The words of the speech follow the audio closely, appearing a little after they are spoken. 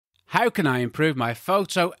How can I improve my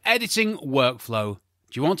photo editing workflow?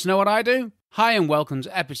 Do you want to know what I do? Hi and welcome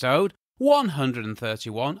to episode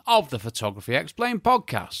 131 of the Photography Explained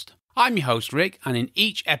podcast. I'm your host Rick, and in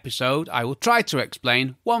each episode I will try to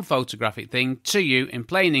explain one photographic thing to you in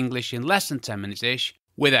plain English in less than 10 minutes-ish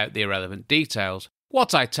without the irrelevant details.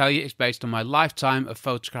 What I tell you is based on my lifetime of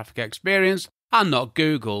photographic experience and not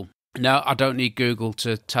Google. No, I don't need Google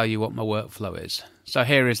to tell you what my workflow is. So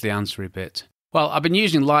here is the answery bit. Well, I've been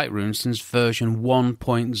using Lightroom since version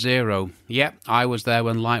 1.0. Yep, I was there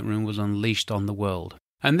when Lightroom was unleashed on the world.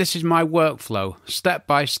 And this is my workflow, step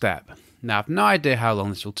by step. Now, I've no idea how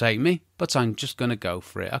long this will take me, but I'm just going to go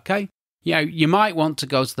for it, okay? You might want to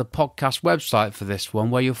go to the podcast website for this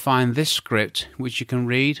one, where you'll find this script, which you can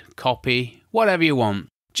read, copy, whatever you want.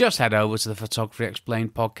 Just head over to the Photography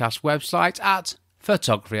Explained podcast website at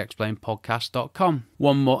photographyexplainedpodcast.com.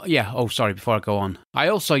 Before I go on. I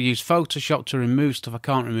also use Photoshop to remove stuff I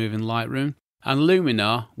can't remove in Lightroom, and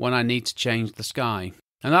Luminar when I need to change the sky.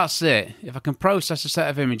 And that's it. If I can process a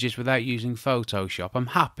set of images without using Photoshop, I'm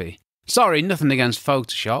happy. Sorry, nothing against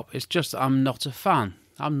Photoshop, it's just that I'm not a fan.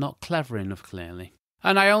 I'm not clever enough, clearly.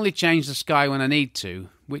 And I only change the sky when I need to,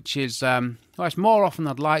 which is, it's more often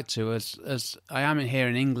than I'd like to, as I am here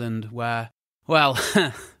in England where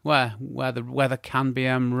the weather can be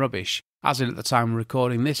rubbish. As in at the time of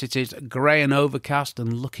recording this, it is grey and overcast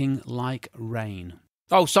and looking like rain.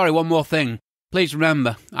 Oh, sorry, one more thing. Please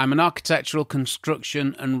remember, I'm an architectural,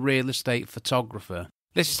 construction and real estate photographer.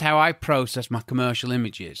 This is how I process my commercial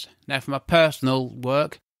images. Now, for my personal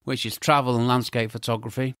work, which is travel and landscape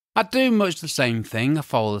photography, I do much the same thing, I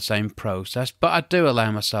follow the same process, but I do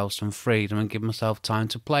allow myself some freedom and give myself time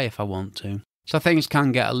to play if I want to. So things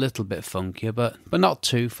can get a little bit funkier, but not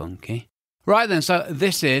too funky. Right then, so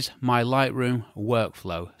this is my Lightroom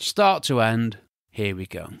workflow. Start to end, here we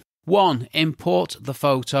go. 1. Import the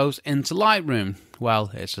photos into Lightroom.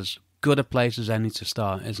 Well, it's as good a place as any to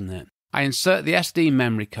start, isn't it? I insert the SD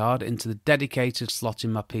memory card into the dedicated slot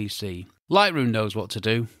in my PC. Lightroom knows what to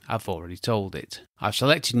do, I've already told it. I've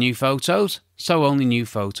selected new photos, so only new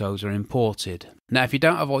photos are imported. Now, if you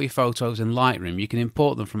don't have all your photos in Lightroom, you can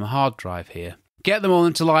import them from a hard drive here. Get them all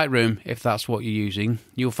into Lightroom if that's what you're using.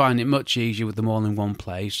 You'll find it much easier with them all in one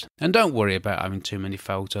place. And don't worry about having too many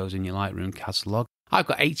photos in your Lightroom catalogue. I've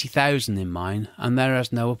got 80,000 in mine, and there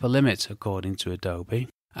is no upper limit, according to Adobe.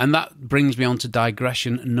 And that brings me on to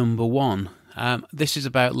digression number 1. This is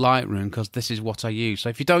about Lightroom because this is what I use. So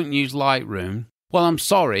if you don't use Lightroom, well, I'm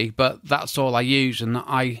sorry, but that's all I use, and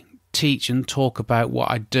I teach and talk about what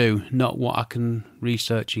I do, not what I can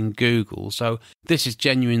research in Google. So this is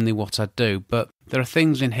genuinely what I do, but there are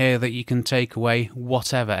things in here that you can take away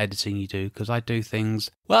whatever editing you do, because I do things,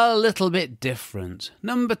 well, a little bit different.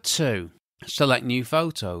 Number 2, select new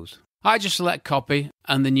photos. I just select copy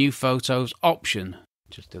and the new photos option.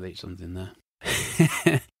 Just delete something there.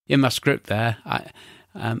 In my script there,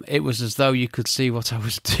 it was as though you could see what I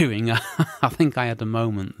was doing. I think I had a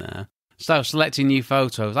moment there. So, selecting new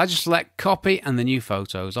photos, I just select copy and the new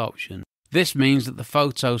photos option. This means that the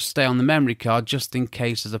photos stay on the memory card just in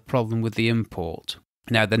case there's a problem with the import.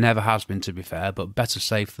 Now, there never has been, to be fair, but better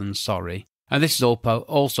safe than sorry. And this is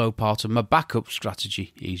also part of my backup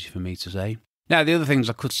strategy, easy for me to say. Now, the other things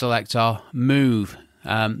I could select are move.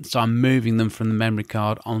 So I'm moving them from the memory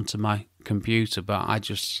card onto my computer, but I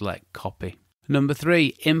just select copy. Number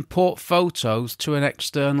 3, import photos to an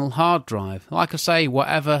external hard drive. Like I say,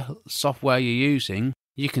 whatever software you're using,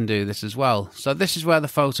 you can do this as well. So this is where the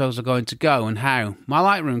photos are going to go and how. My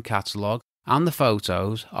Lightroom catalogue and the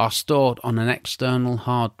photos are stored on an external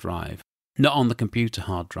hard drive. Not on the computer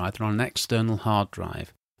hard drive, they're on an external hard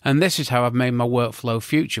drive. And this is how I've made my workflow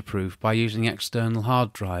future-proof, by using external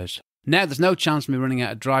hard drives. Now there's no chance of me running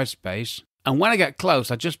out of drive space, and when I get close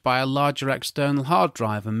I just buy a larger external hard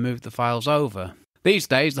drive and move the files over. These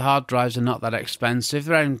days the hard drives are not that expensive,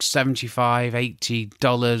 they're around $75, $80,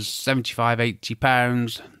 £75,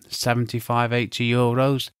 £80, €75,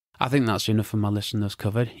 €80. I think that's enough for my listeners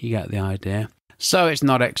covered, you get the idea. So it's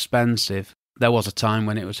not expensive. There was a time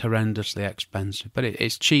when it was horrendously expensive, but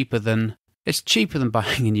it's cheaper than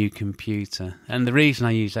buying a new computer. And the reason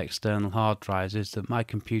I use external hard drives is that my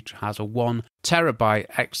computer has a 1 terabyte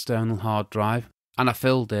external hard drive, and I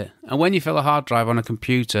filled it. And when you fill a hard drive on a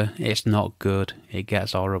computer, it's not good. It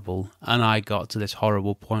gets horrible. And I got to this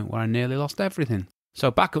horrible point where I nearly lost everything.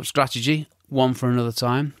 So backup strategy, one for another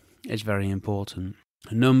time, is very important.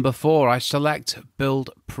 Number 4, I select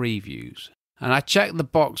build previews. And I check the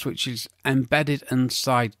box which is embedded and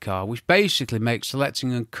sidecar, which basically makes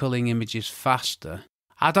selecting and culling images faster.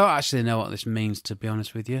 I don't actually know what this means, to be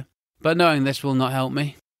honest with you, but knowing this will not help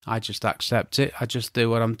me. I just accept it. I just do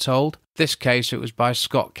what I'm told. This case, it was by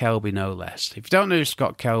Scott Kelby, no less. If you don't know who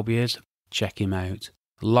Scott Kelby is, check him out.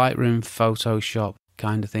 Lightroom, Photoshop,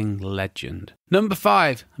 kind of thing, legend. Number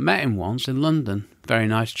 5, I met him once in London. Very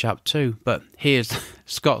nice chap too. But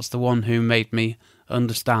Scott's the one who made me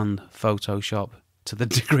understand Photoshop to the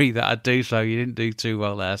degree that I do, so you didn't do too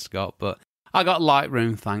well there, Scott. But I got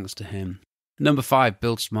Lightroom thanks to him. Number 5,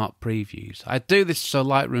 build smart previews. I do this so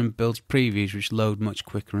Lightroom builds previews which load much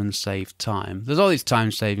quicker and save time. There's all these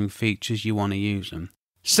time-saving features, you want to use them.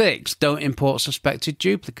 6, don't import suspected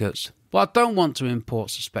duplicates. Well, I don't want to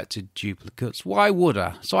import suspected duplicates. Why would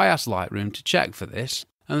I? So I asked Lightroom to check for this.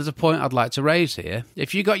 And there's a point I'd like to raise here.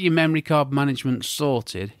 If you got your memory card management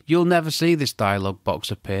sorted, you'll never see this dialog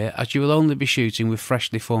box appear, as you will only be shooting with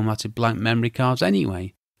freshly formatted blank memory cards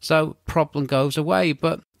anyway. So problem goes away,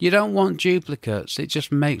 but you don't want duplicates. It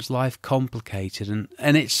just makes life complicated,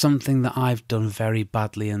 and it's something that I've done very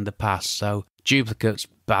badly in the past. So duplicates,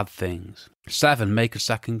 bad things. 7, make a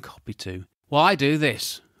second copy to. Well, I do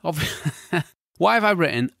this. Why have I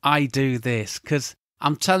written I do this? Because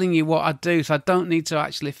I'm telling you what I do, so I don't need to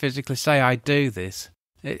actually physically say I do this.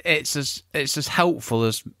 It's as helpful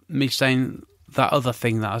as me saying that other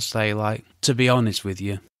thing that I say, like, to be honest with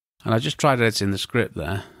you. And I just tried editing the script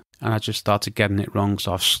there, and I just started getting it wrong,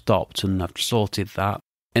 so I've stopped and I've sorted that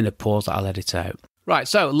in a pause that I'll edit out. Right,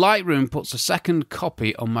 so Lightroom puts a second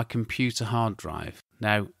copy on my computer hard drive.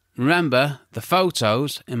 Now, remember, the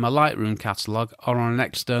photos in my Lightroom catalogue are on an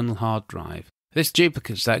external hard drive. This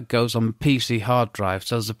duplicate set goes on my PC hard drive,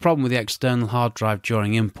 so there's a problem with the external hard drive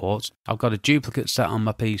during imports. I've got a duplicate set on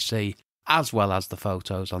my PC, as well as the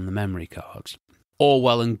photos on the memory cards. All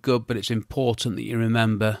well and good, but it's important that you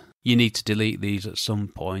remember you need to delete these at some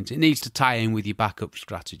point. It needs to tie in with your backup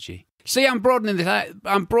strategy. See, I'm broadening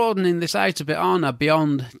this out a bit, aren't I?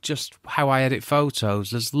 Beyond just how I edit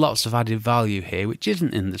photos, there's lots of added value here, which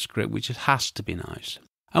isn't in the script, which has to be nice.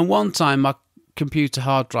 And one time, my computer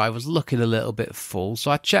hard drive was looking a little bit full,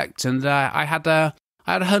 so I checked, and I had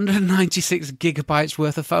 196 gigabytes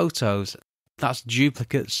worth of photos. That's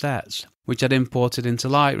duplicate sets, which I'd imported into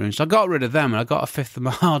Lightroom. So I got rid of them, and I got a fifth of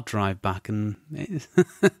my hard drive back, and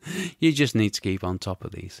you just need to keep on top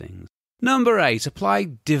of these things. Number 8,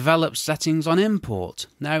 apply develop settings on import.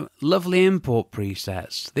 Now, lovely import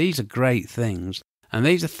presets. These are great things, and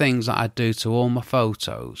these are things that I do to all my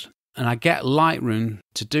photos. And I get Lightroom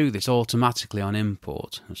to do this automatically on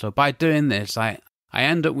import. So by doing this, I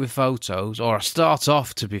end up with photos, or I start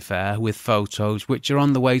off, to be fair, with photos which are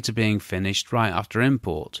on the way to being finished right after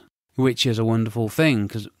import, which is a wonderful thing,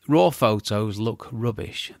 because raw photos look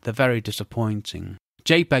rubbish. They're very disappointing.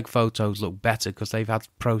 JPEG photos look better because they've had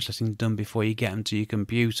processing done before you get them to your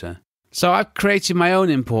computer. So I've created my own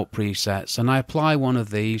import presets, and I apply one of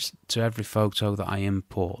these to every photo that I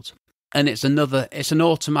import. And it's an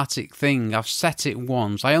automatic thing. I've set it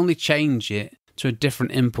once. I only change it to a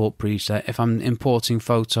different import preset if I'm importing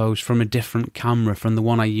photos from a different camera from the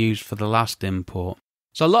one I used for the last import.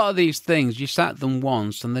 So a lot of these things, you set them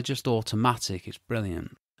once and they're just automatic. It's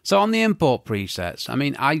brilliant. So on the import presets,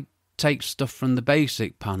 I take stuff from the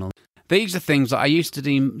basic panel. These are things that I used to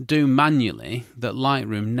do manually that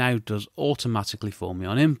Lightroom now does automatically for me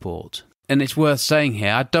on import. And it's worth saying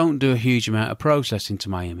here, I don't do a huge amount of processing to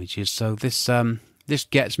my images, so this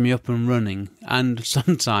gets me up and running, and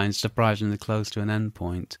sometimes surprisingly close to an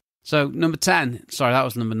endpoint. So number 10, sorry, that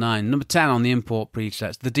was number 9. Number 10 on the import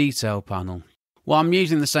presets, the detail panel. Well, I'm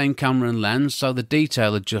using the same camera and lens, so the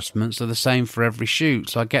detail adjustments are the same for every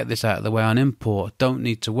shoot, so I get this out of the way on import. Don't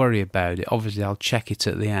need to worry about it. Obviously, I'll check it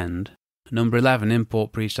at the end. Number 11,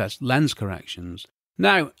 import presets, lens corrections.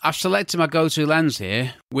 Now, I've selected my go-to lens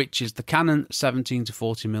here, which is the Canon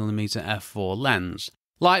 17-40mm f4 lens.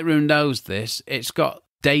 Lightroom knows this. It's got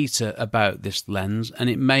data about this lens, and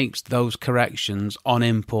it makes those corrections on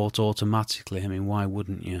import automatically. Why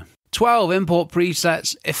wouldn't you? 12, import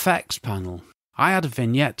presets, effects panel. I add a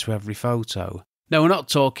vignette to every photo. Now, we're not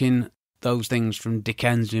talking those things from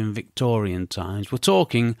Dickensian Victorian times. We're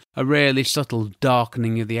talking a really subtle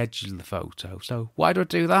darkening of the edges of the photo. So why do I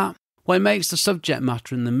do that? Well, it makes the subject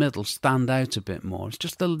matter in the middle stand out a bit more. It's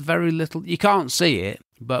just a very little... You can't see it,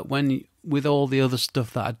 but with all the other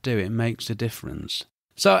stuff that I do, it makes a difference.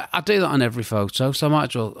 So I do that on every photo, so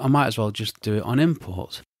I might as well just do it on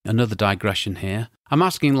import. Another digression here. I'm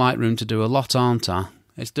asking Lightroom to do a lot, aren't I?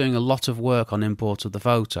 It's doing a lot of work on import of the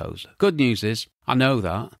photos. Good news is, I know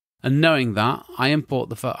that. And knowing that,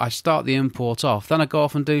 I start the import off, then I go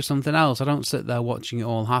off and do something else. I don't sit there watching it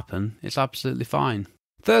all happen. It's absolutely fine.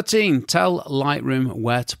 13, tell Lightroom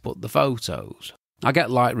where to put the photos. I get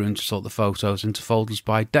Lightroom to sort the photos into folders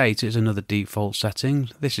by date. It's another default setting.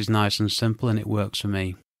 This is nice and simple and it works for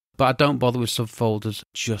me. But I don't bother with subfolders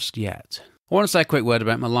just yet. I want to say a quick word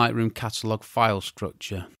about my Lightroom catalogue file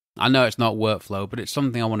structure. I know it's not workflow, but it's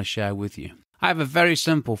something I want to share with you. I have a very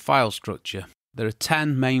simple file structure. There are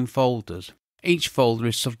 10 main folders. Each folder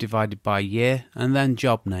is subdivided by year and then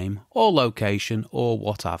job name or location or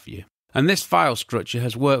what have you. And this file structure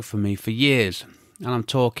has worked for me for years. And I'm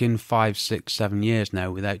talking 5, 6, 7 years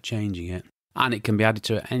now without changing it. And it can be added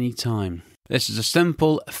to at any time. This is a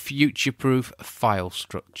simple, future-proof file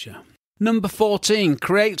structure. Number 14,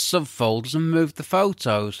 create subfolders and move the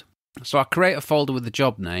photos. So I create a folder with the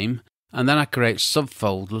job name, and then I create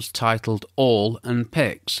subfolders titled All and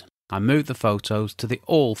Pics. I move the photos to the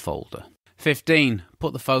All folder. 15,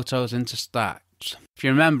 put the photos into stacks. If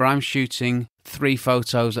you remember, I'm shooting 3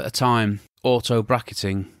 photos at a time,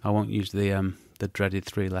 auto-bracketing. I won't use the dreaded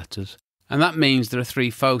 3 letters. And that means there are 3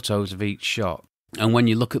 photos of each shot. And when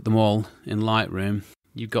you look at them all in Lightroom,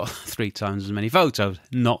 you've got 3 times as many photos,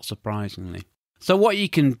 not surprisingly. So what you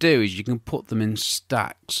can do is you can put them in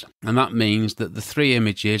stacks. And that means that the 3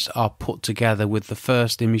 images are put together with the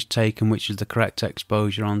first image taken, which is the correct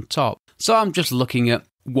exposure on top. So I'm just looking at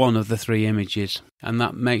one of the 3 images, and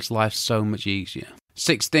that makes life so much easier.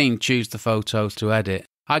 16, choose the photos to edit.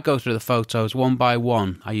 I go through the photos one by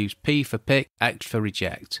one. I use P for pick, X for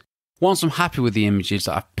reject. Once I'm happy with the images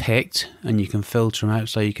that I've picked, and you can filter them out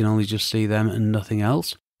so you can only just see them and nothing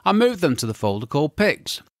else, I move them to the folder called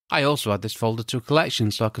Pics. I also add this folder to a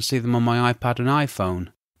collection so I can see them on my iPad and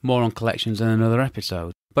iPhone. More on collections in another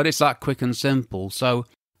episode. But it's that quick and simple. So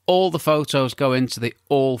all the photos go into the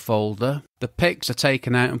All folder. The pics are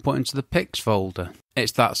taken out and put into the Pics folder.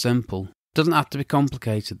 It's that simple. Doesn't have to be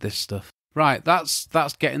complicated, this stuff. Right, that's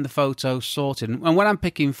getting the photos sorted. And when I'm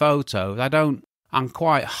picking photos, I'm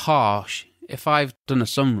quite harsh. If I've done a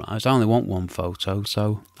sunrise, I only want 1 photo,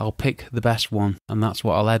 so I'll pick the best one, and that's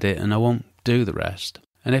what I'll edit, and I won't do the rest.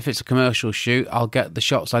 And if it's a commercial shoot, I'll get the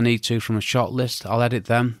shots I need to from a shot list, I'll edit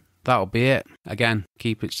them, that'll be it. Again,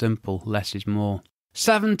 keep it simple, less is more.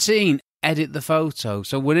 17, edit the photo.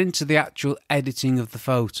 So we're into the actual editing of the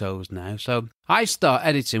photos now. So I start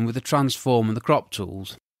editing with the transform and the crop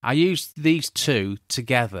tools. I use these 2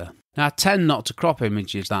 together. Now, I tend not to crop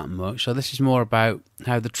images that much, so this is more about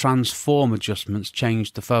how the transform adjustments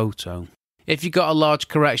change the photo. If you've got a large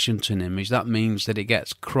correction to an image, that means that it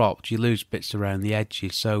gets cropped. You lose bits around the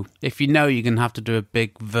edges. So if you know you're going to have to do a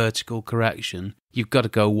big vertical correction, you've got to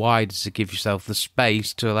go wider to give yourself the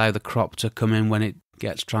space to allow the crop to come in when it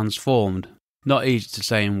gets transformed. Not easy to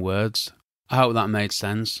say in words. I hope that made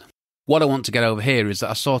sense. What I want to get over here is that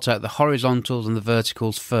I sort out the horizontals and the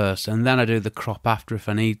verticals first, and then I do the crop after if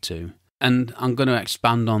I need to. And I'm going to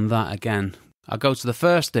expand on that again. I go to the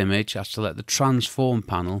first image, I select the transform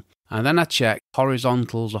panel, and then I check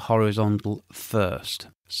horizontals are horizontal first.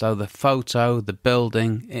 So the photo, the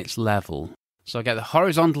building, it's level. So I get the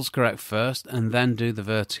horizontals correct first, and then do the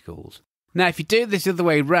verticals. Now, if you do this the other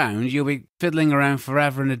way round, you'll be fiddling around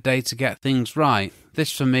forever and a day to get things right.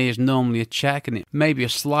 This for me is normally a check, and it may be a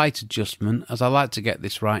slight adjustment, as I like to get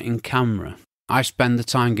this right in camera. I spend the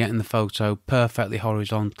time getting the photo perfectly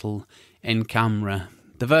horizontal in camera.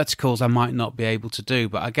 The verticals I might not be able to do,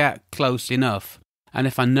 but I get close enough. And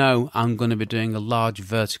if I know I'm going to be doing a large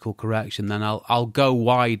vertical correction, then I'll go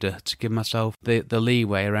wider to give myself the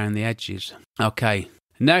leeway around the edges. Okay.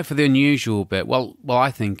 Now for the unusual bit. Well,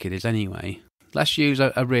 I think it is anyway. Let's use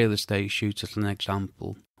a real estate shoot as an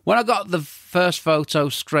example. When I got the first photo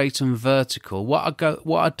straight and vertical, what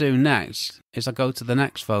I do next is I go to the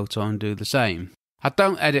next photo and do the same. I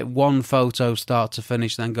don't edit one photo start to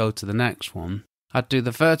finish, then go to the next one. I do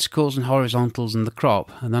the verticals and horizontals and the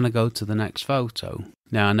crop, and then I go to the next photo.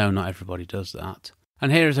 Now, I know not everybody does that.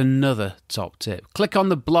 And here is another top tip. Click on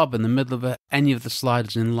the blob in the middle of any of the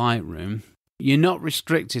sliders in Lightroom. You're not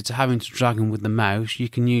restricted to having to drag them with the mouse. You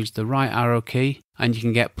can use the right arrow key and you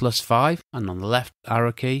can get +5, and on the left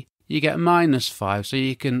arrow key you get -5. So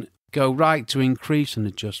you can go right to increase an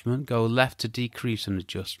adjustment, go left to decrease an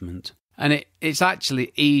adjustment. And it's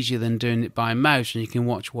actually easier than doing it by mouse, and you can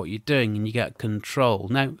watch what you're doing and you get control.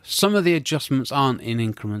 Now, some of the adjustments aren't in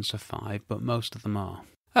increments of 5, but most of them are.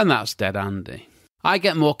 And that's dead handy. I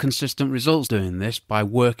get more consistent results doing this by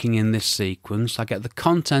working in this sequence. I get the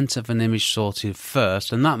content of an image sorted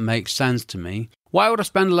first, and that makes sense to me. Why would I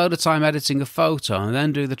spend a load of time editing a photo and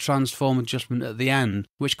then do the transform adjustment at the end,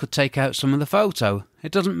 which could take out some of the photo?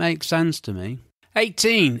 It doesn't make sense to me.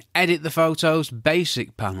 18. Edit the photo's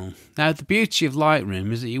basic panel. Now, the beauty of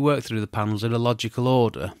Lightroom is that you work through the panels in a logical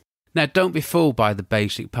order. Now, don't be fooled by the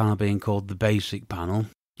basic panel being called the basic panel.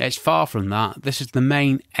 It's far from that. This is the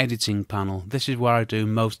main editing panel. This is where I do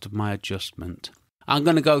most of my adjustment. I'm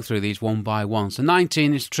going to go through these one by one. So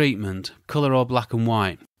 19 is treatment, colour or black and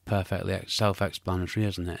white. Perfectly self-explanatory,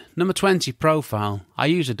 isn't it? Number 20, profile. I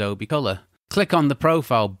use Adobe Colour. Click on the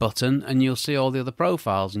profile button and you'll see all the other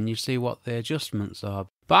profiles and you see what the adjustments are.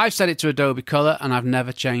 But I've set it to Adobe Colour and I've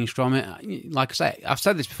never changed from it. Like I say, I've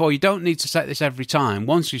said this before, you don't need to set this every time.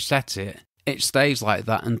 Once you set it, it stays like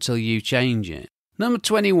that until you change it. Number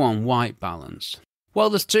 21, white balance. Well,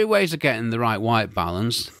 there's two ways of getting the right white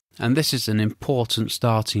balance, and this is an important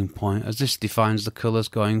starting point as this defines the colours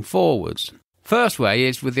going forwards. First way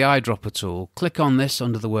is with the eyedropper tool. Click on this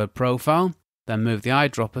under the word profile, then move the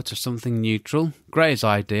eyedropper to something neutral. Grey is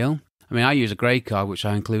ideal. I use a grey card which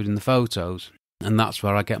I include in the photos, and that's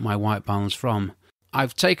where I get my white balance from.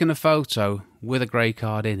 I've taken a photo with a grey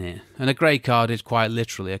card in it, and a grey card is quite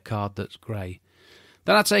literally a card that's grey.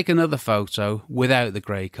 Then I take another photo without the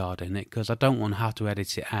grey card in it because I don't want to have to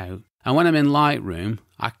edit it out. And when I'm in Lightroom,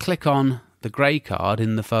 I click on the grey card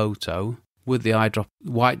in the photo with the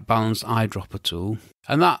white balance eyedropper tool,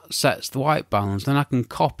 and that sets the white balance. Then I can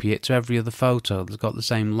copy it to every other photo that's got the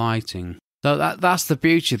same lighting. So that's the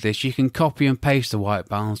beauty of this. You can copy and paste the white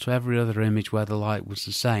balance to every other image where the light was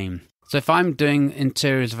the same. So if I'm doing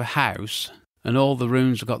interiors of a house and all the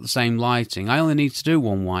rooms have got the same lighting, I only need to do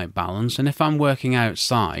one white balance. And if I'm working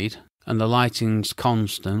outside and the lighting's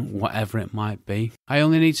constant, whatever it might be, I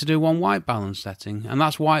only need to do one white balance setting, and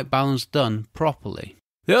that's white balance done properly.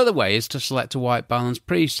 The other way is to select a white balance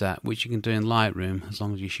preset, which you can do in Lightroom as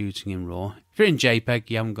long as you're shooting in RAW. If you're in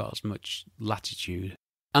JPEG, you haven't got as much latitude.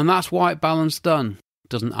 And that's white balance done.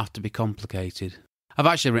 Doesn't have to be complicated. I've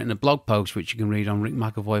actually written a blog post which you can read on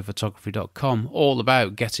rickmcavoyphotography.com all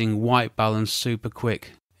about getting white balance super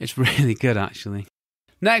quick. It's really good actually.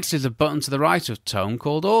 Next is a button to the right of tone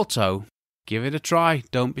called Auto. Give it a try,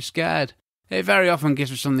 don't be scared. It very often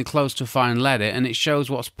gives me something close to a final edit and it shows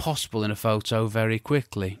what's possible in a photo very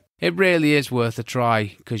quickly. It really is worth a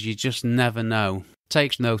try because you just never know. It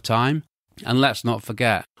takes no time, and let's not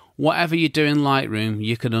forget, whatever you do in Lightroom,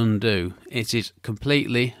 you can undo. It is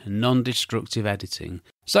completely non-destructive editing.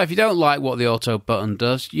 So if you don't like what the auto button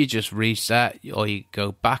does, you just reset or you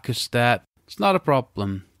go back a step. It's not a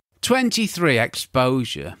problem. 23,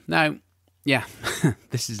 exposure. Now, yeah,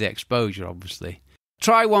 this is the exposure, obviously.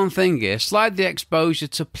 Try one thing here. Slide the exposure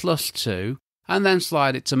to +2 and then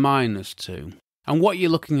slide it to -2. And what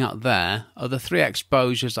you're looking at there are the 3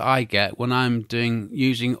 exposures that I get when I'm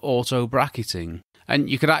using auto bracketing. And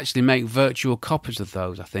you could actually make virtual copies of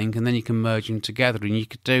those, I think, and then you can merge them together. And you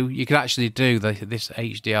could actually do this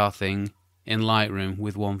HDR thing in Lightroom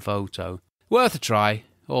with one photo. Worth a try,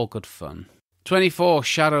 all good fun. 24,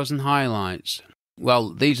 shadows and highlights.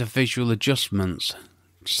 Well, these are visual adjustments.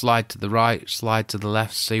 Slide to the right, slide to the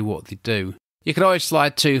left, see what they do. You could always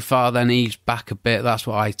slide too far, then ease back a bit. That's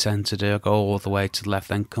what I tend to do. I go all the way to the left,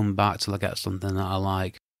 then come back till I get something that I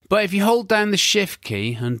like. But if you hold down the Shift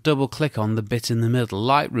key and double click on the bit in the middle,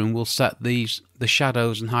 Lightroom will set the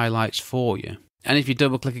shadows and highlights for you. And if you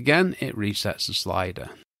double click again, it resets the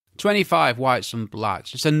slider. 25, whites and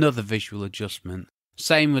blacks. It's another visual adjustment.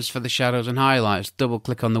 Same as for the shadows and highlights. Double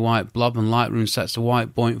click on the white blob and Lightroom sets the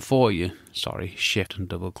white point for you. Sorry, Shift and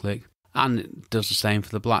double click. And it does the same for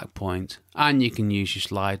the black point. And you can use your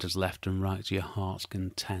sliders left and right to your heart's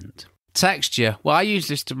content. Texture. Well, I use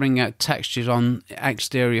this to bring out textures on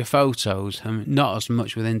exterior photos, and not as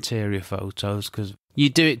much with interior photos, because you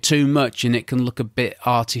do it too much and it can look a bit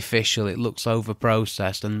artificial. It looks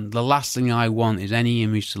over-processed, and the last thing I want is any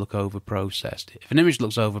image to look over-processed. If an image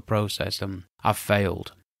looks over-processed, I've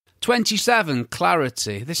failed. 27,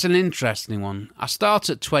 clarity. This is an interesting one. I start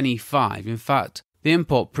at 25. In fact, the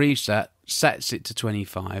import preset sets it to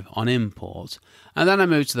 25 on import, and then I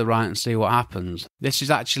move to the right and see what happens. This is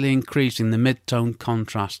actually increasing the mid-tone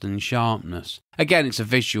contrast and sharpness. Again, it's a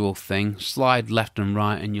visual thing. Slide left and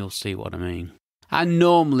right and you'll see what I mean. I'm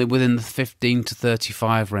normally within the 15 to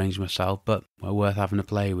 35 range myself, but we're worth having a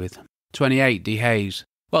play with. 28, dehaze.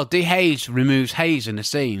 Well, dehaze removes haze in a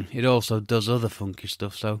scene. It also does other funky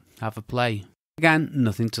stuff, so have a play. Again,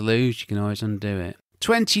 nothing to lose. You can always undo it.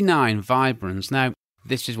 29, vibrance. Now,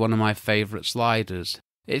 this is one of my favourite sliders.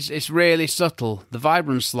 It's really subtle. The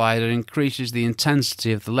vibrance slider increases the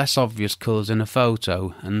intensity of the less obvious colours in a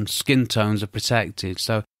photo, and skin tones are protected,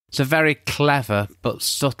 so it's a very clever but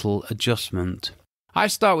subtle adjustment. I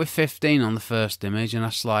start with 15 on the first image and I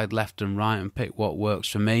slide left and right and pick what works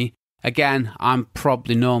for me. Again, I'm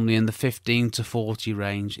probably normally in the 15 to 40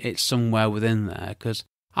 range. It's somewhere within there because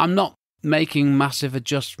I'm not making massive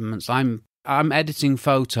adjustments. I'm I'm editing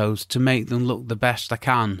photos to make them look the best I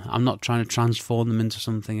can. I'm not trying to transform them into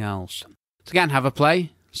something else. So again, have a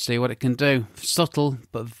play, see what it can do. Subtle,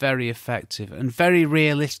 but very effective, and very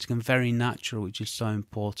realistic and very natural, which is so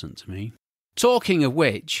important to me. Talking of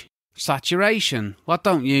which, saturation. Well, I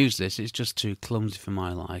don't use this, it's just too clumsy for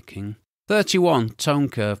my liking. 31, tone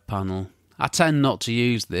curve panel. I tend not to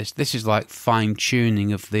use this. This is like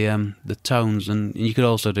fine-tuning of the tones, and you could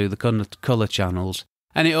also do the colour channels.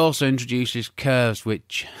 And it also introduces curves,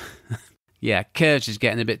 which, yeah, curves is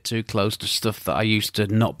getting a bit too close to stuff that I used to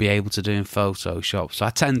not be able to do in Photoshop, so I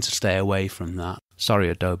tend to stay away from that. Sorry,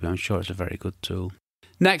 Adobe, I'm sure it's a very good tool.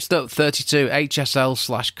 Next up, 32,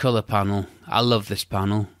 HSL/colour panel. I love this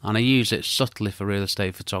panel, and I use it subtly for real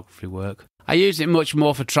estate photography work. I use it much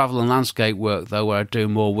more for travel and landscape work, though, where I do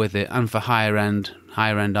more with it, and for higher-end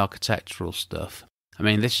architectural stuff. I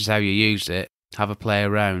mean, this is how you use it. Have a play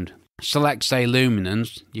around. Select, say,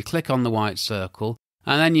 luminance, you click on the white circle,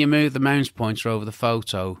 and then you move the mouse pointer over the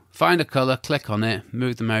photo. Find a colour, click on it,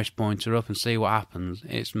 move the mouse pointer up and see what happens.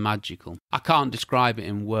 It's magical. I can't describe it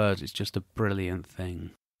in words, it's just a brilliant thing.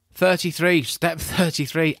 33, step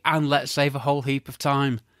 33, and let's save a whole heap of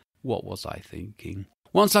time. What was I thinking?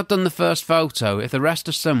 Once I've done the first photo, if the rest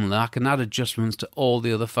are similar, I can add adjustments to all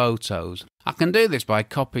the other photos. I can do this by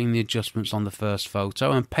copying the adjustments on the first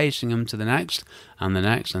photo and pasting them to the next, and the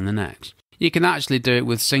next, and the next. You can actually do it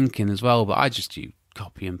with syncing as well, but I just use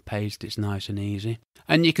copy and paste, it's nice and easy.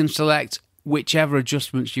 And you can select whichever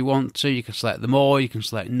adjustments you want to. You can select them all, you can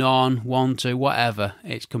select none, 1, 2, whatever.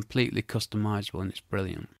 It's completely customizable and it's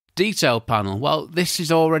brilliant. Detail panel, well, this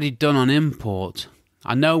is already done on import.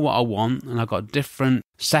 I know what I want, and I've got different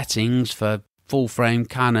settings for full-frame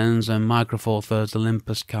Canons and Micro Four Thirds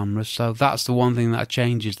Olympus cameras, so that's the one thing that I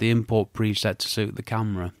change is the import preset to suit the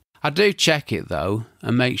camera. I do check it, though,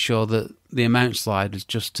 and make sure that the amount slide is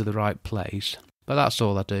just to the right place, but that's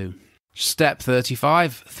all I do. Step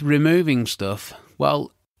 35, removing stuff.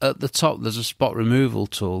 Well, at the top there's a spot removal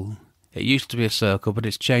tool. It used to be a circle, but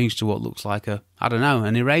it's changed to what looks like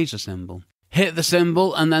an eraser symbol. Hit the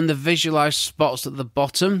symbol and then the visualize spots at the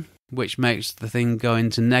bottom, which makes the thing go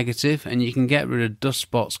into negative, and you can get rid of dust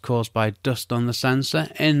spots caused by dust on the sensor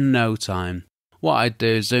in no time. What I do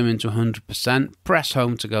is zoom into 100%, press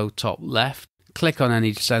home to go top left, click on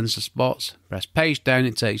any sensor spots, press page down,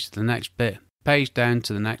 it takes you to the next bit, page down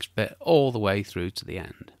to the next bit, all the way through to the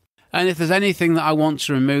end. And if there's anything that I want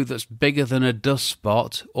to remove that's bigger than a dust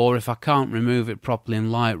spot, or if I can't remove it properly in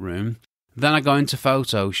Lightroom, then I go into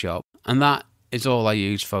Photoshop. And that is all I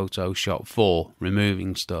use Photoshop for,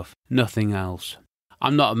 removing stuff, nothing else.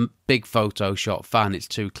 I'm not a big Photoshop fan, it's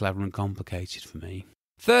too clever and complicated for me.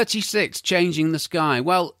 36, changing the sky.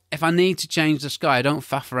 Well, if I need to change the sky, I don't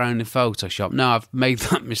faff around in Photoshop. No, I've made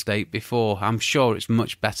that mistake before. I'm sure it's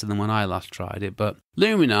much better than when I last tried it, but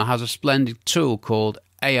Luminar has a splendid tool called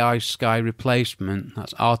AI Sky Replacement.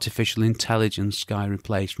 That's Artificial Intelligence Sky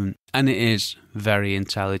Replacement. And it is very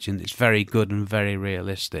intelligent, it's very good and very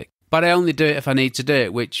realistic. But I only do it if I need to do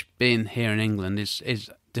it, which, being here in England, is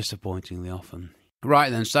disappointingly often. Right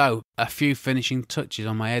then, so, a few finishing touches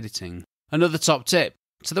on my editing. Another top tip.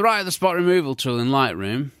 To the right of the spot removal tool in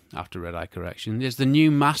Lightroom, after red-eye correction, is the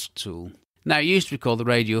new mask tool. Now, it used to be called the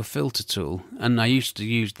radial filter tool, and I used to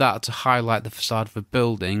use that to highlight the facade of a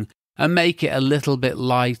building and make it a little bit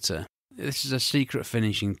lighter. This is a secret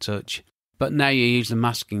finishing touch, but now you use the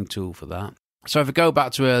masking tool for that. So if I go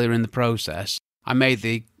back to earlier in the process, I made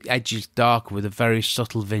the edges darker with a very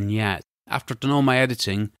subtle vignette. After I've done all my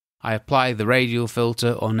editing, I apply the radial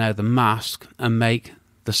filter, or now the mask, and make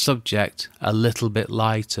the subject a little bit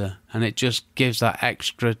lighter, and it just gives that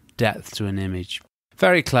extra depth to an image.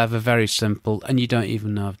 Very clever, very simple, and you don't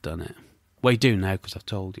even know I've done it. Well, you do now because I've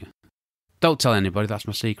told you. Don't tell anybody, that's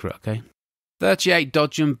my secret, okay? 38,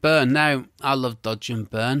 dodge and burn. Now, I love dodge and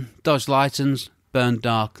burn. Dodge lightens, burn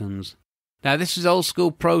darkens. Now, this is old school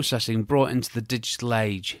processing brought into the digital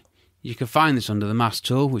age. You can find this under the mask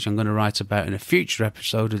tool, which I'm going to write about in a future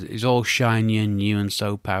episode, as it is all shiny and new and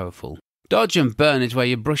so powerful. Dodge and burn is where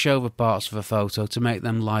you brush over parts of a photo to make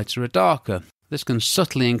them lighter or darker. This can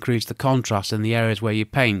subtly increase the contrast in the areas where you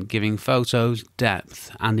paint, giving photos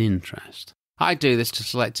depth and interest. I do this to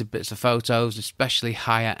selected bits of photos, especially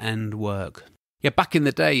higher end work. Yeah, back in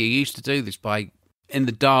the day you used to do this by, in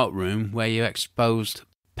the dark room where you exposed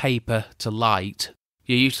paper to light,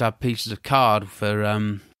 you used to have pieces of card for,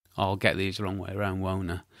 I'll get these the wrong way around, won't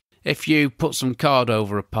I? If you put some card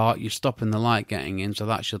over a part, you're stopping the light getting in, so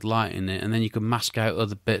that should lighten it, and then you can mask out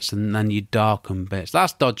other bits and then you darken bits.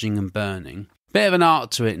 That's dodging and burning. Bit of an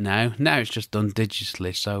art to it now. Now it's just done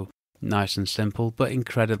digitally, so nice and simple, but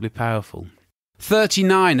incredibly powerful.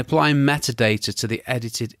 39, applying metadata to the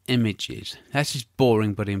edited images. This is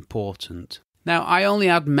boring but important. Now, I only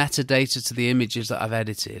add metadata to the images that I've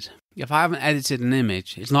edited. If I haven't edited an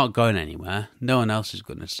image, it's not going anywhere. No one else is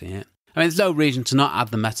going to see it. I mean, there's no reason to not add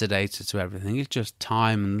the metadata to everything. It's just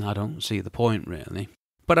time, and I don't see the point, really.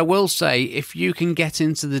 But I will say, if you can get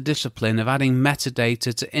into the discipline of adding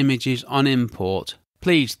metadata to images on import,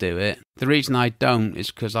 please do it. The reason I don't is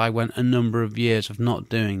because I went a number of years of not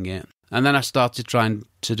doing it. And then I started trying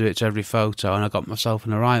to do it to every photo, and I got myself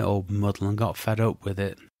in a right old muddle and got fed up with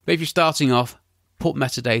it. But if you're starting off, put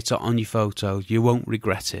metadata on your photos. You won't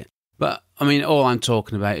regret it. But, I mean, all I'm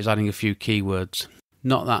talking about is adding a few keywords.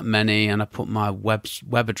 Not that many, and I put my web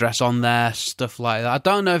address on there, stuff like that. I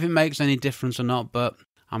don't know if it makes any difference or not, but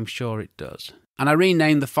I'm sure it does. And I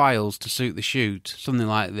renamed the files to suit the shoot, something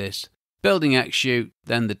like this. Building X shoot,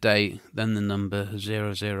 then the date, then the number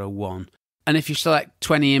 001. And if you select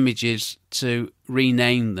 20 images to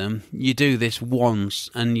rename them, you do this once,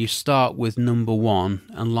 and you start with number 1,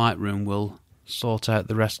 and Lightroom will sort out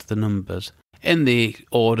the rest of the numbers in the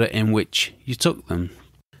order in which you took them.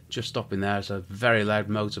 Just stopping there as a very loud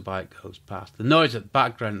motorbike goes past. The noise at the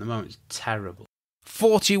background at the moment is terrible.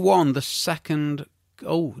 41, the second...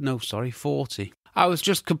 40. I was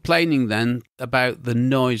just complaining then about the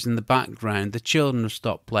noise in the background. The children have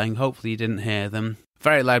stopped playing. Hopefully you didn't hear them.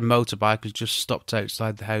 Very loud motorbike has just stopped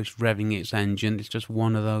outside the house revving its engine. It's just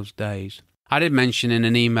one of those days. I did mention in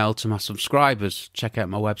an email to my subscribers, check out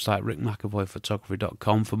my website,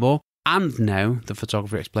 rickmcavoyphotography.com for more. And now the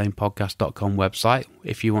photographyexplainedpodcast.com website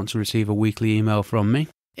if you want to receive a weekly email from me.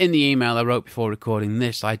 In the email I wrote before recording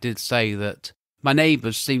this, I did say that my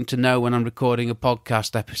neighbours seem to know when I'm recording a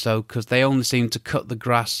podcast episode because they only seem to cut the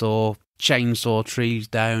grass or chainsaw trees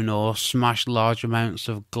down or smash large amounts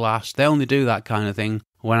of glass. They only do that kind of thing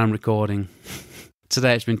when I'm recording.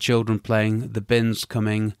 Today it's been children playing, the bin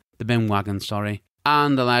wagon,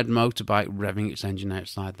 and a loud motorbike revving its engine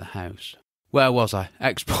outside the house. Where was I?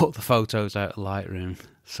 Export the photos out of Lightroom.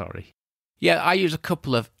 Sorry. Yeah, I use a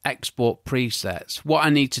couple of export presets. What I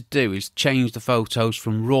need to do is change the photos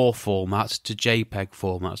from RAW format to JPEG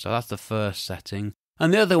format. So that's the first setting.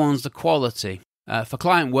 And the other one's the quality. For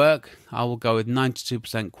client work, I will go with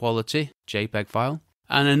 92% quality, JPEG file.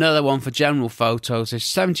 And another one for general photos is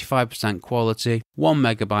 75% quality, 1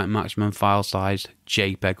 megabyte maximum file size,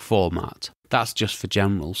 JPEG format. That's just for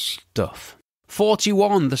general stuff.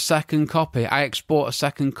 41, the second copy. I export a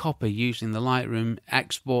second copy using the Lightroom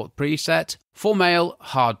export preset. For mail,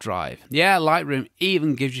 hard drive. Yeah, Lightroom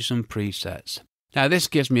even gives you some presets. Now this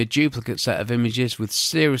gives me a duplicate set of images with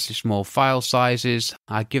seriously small file sizes.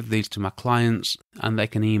 I give these to my clients and they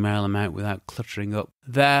can email them out without cluttering up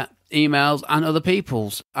their emails and other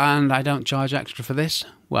people's. And I don't charge extra for this.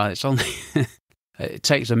 Well, it's only... It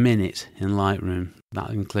takes a minute in Lightroom.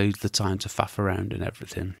 That includes the time to faff around and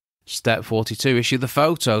everything. Step 42, issue the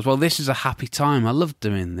photos. Well, this is a happy time. I love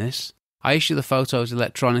doing this. I issue the photos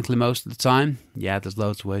electronically most of the time. Yeah, there's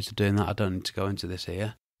loads of ways of doing that. I don't need to go into this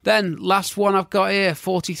here. Then, last one I've got here,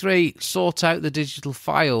 43, sort out the digital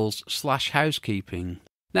files / housekeeping.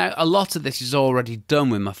 Now, a lot of this is already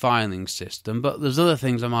done with my filing system, but there's other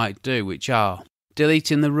things I might do, which are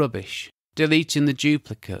deleting the rubbish, deleting the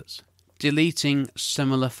duplicates, deleting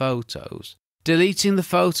similar photos, deleting the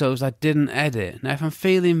photos I didn't edit. Now, if I'm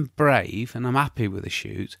feeling brave and I'm happy with the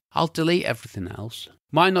shoot, I'll delete everything else.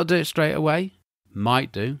 Might not do it straight away.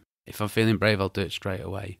 Might do. If I'm feeling brave, I'll do it straight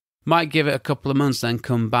away. Might give it a couple of months, then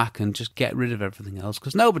come back and just get rid of everything else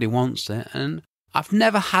because nobody wants it. And I've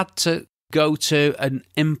never had to go to an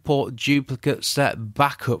import duplicate set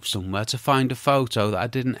backup somewhere to find a photo that I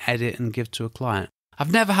didn't edit and give to a client.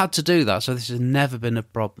 I've never had to do that, so this has never been a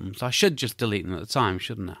problem. So I should just delete them at the time,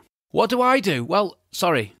 shouldn't I? What do I do? Well,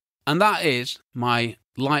 sorry. And that is my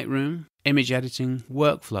Lightroom image editing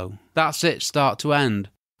workflow. That's it, start to end.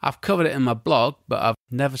 I've covered it in my blog, but I've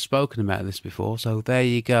never spoken about this before, so there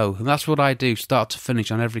you go. And that's what I do, start to finish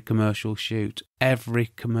on every commercial shoot. Every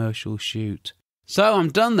commercial shoot. So I'm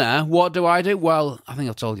done there. What do I do? Well, I think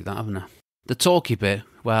I've told you that, haven't I? The talky bit,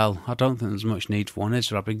 well, I don't think there's much need for one, is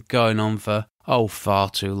there? I've been going on for, far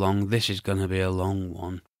too long. This is going to be a long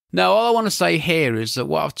one. Now, all I want to say here is that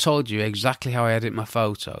what I've told you exactly how I edit my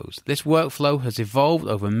photos. This workflow has evolved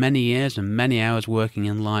over many years and many hours working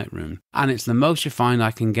in Lightroom. And it's the most refined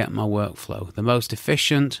I can get my workflow. The most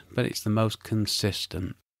efficient, but it's the most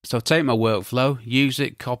consistent. So take my workflow, use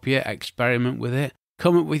it, copy it, experiment with it.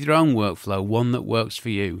 Come up with your own workflow, one that works for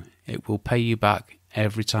you. It will pay you back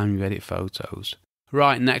every time you edit photos.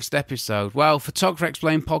 Right, next episode. Well, Photography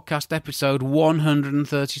Explained podcast episode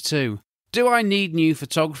 132. Do I need new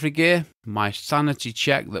photography gear? My sanity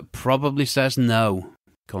check that probably says no.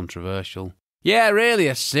 Controversial. Yeah, really,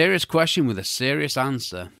 a serious question with a serious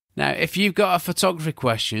answer. Now, if you've got a photography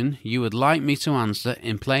question you would like me to answer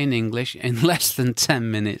in plain English in less than 10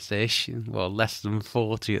 minutes-ish, well, less than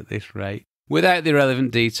 40 at this rate, without the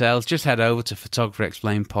relevant details, just head over to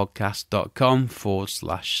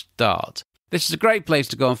photographyexplainedpodcast.com/start. This is a great place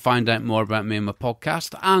to go and find out more about me and my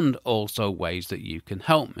podcast, and also ways that you can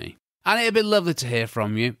help me. And it'd be lovely to hear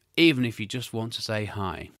from you, even if you just want to say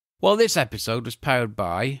hi. Well, this episode was powered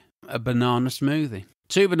by a banana smoothie.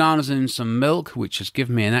 2 bananas and some milk, which has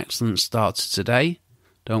given me an excellent start to today.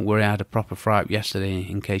 Don't worry, I had a proper fry-up yesterday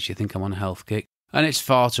in case you think I'm on a health kick. And it's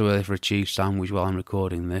far too early for a cheese sandwich while I'm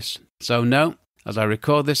recording this. So no, as I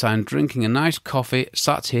record this, I'm drinking a nice coffee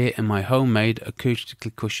sat here in my homemade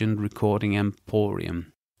acoustically cushioned recording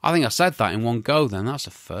emporium. I think I said that in one go then, that's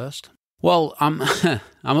a first. Well, I'm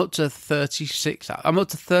up to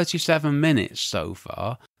 37 minutes so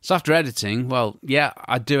far. So after editing, well, yeah,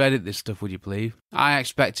 I do edit this stuff, would you believe? I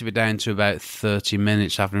expect to be down to about 30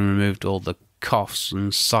 minutes having removed all the coughs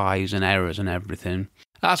and sighs and errors and everything.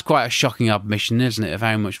 That's quite a shocking admission, isn't it, of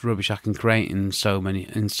how much rubbish I can create in so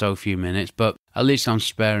few minutes, but at least I'm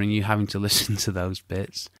sparing you having to listen to those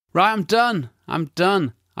bits. Right, I'm done.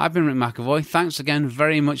 I've been Rick McAvoy. Thanks again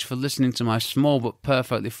very much for listening to my small but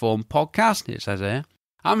perfectly formed podcast, it says here.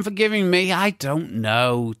 And for giving me, I don't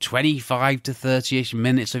know, 25 to 30-ish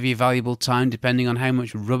minutes of your valuable time, depending on how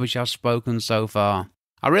much rubbish I've spoken so far.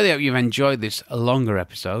 I really hope you've enjoyed this longer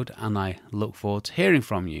episode, and I look forward to hearing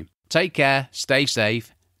from you. Take care, stay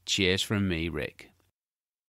safe. Cheers from me, Rick.